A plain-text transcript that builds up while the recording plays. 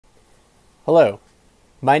Hello,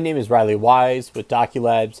 my name is Riley Wise with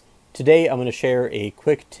DocuLabs. Today I'm going to share a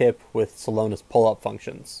quick tip with Celonis pull-up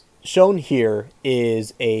functions. Shown here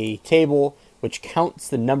is a table which counts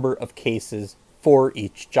the number of cases for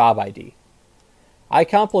each job ID. I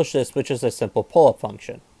accomplish this with just a simple pull-up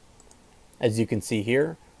function. As you can see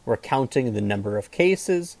here, we're counting the number of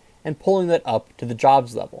cases and pulling that up to the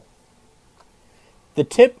jobs level. The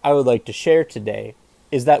tip I would like to share today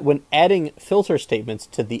is that when adding filter statements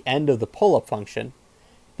to the end of the pull-up function,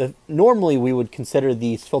 normally we would consider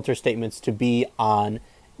these filter statements to be on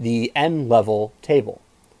the n level table.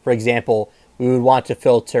 For example, we would want to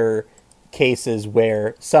filter cases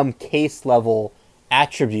where some case level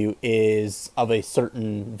attribute is of a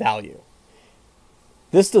certain value.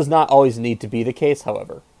 This does not always need to be the case,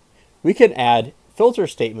 however. We can add filter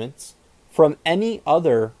statements from any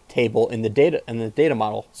other table in the data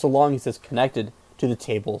model, so long as it's connected to the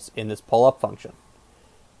tables in this pull-up function.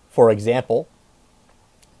 For example,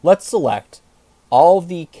 let's select all of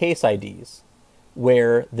the case IDs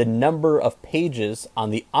where the number of pages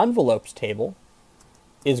on the envelopes table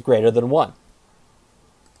is greater than 1.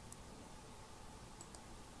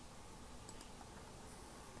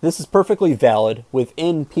 This is perfectly valid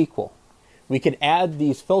within PQL. We can add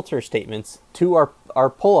these filter statements to our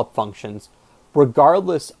pull-up functions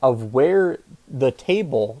regardless of where the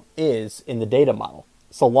table is in the data model,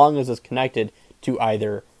 so long as it's connected to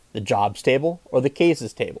either the jobs table or the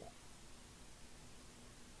cases table.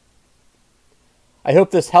 I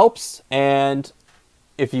hope this helps, and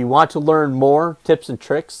if you want to learn more tips and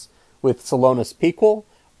tricks with Celonis PQL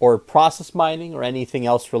or process mining or anything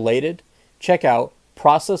else related, check out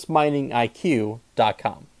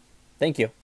ProcessMiningIQ.com. Thank you.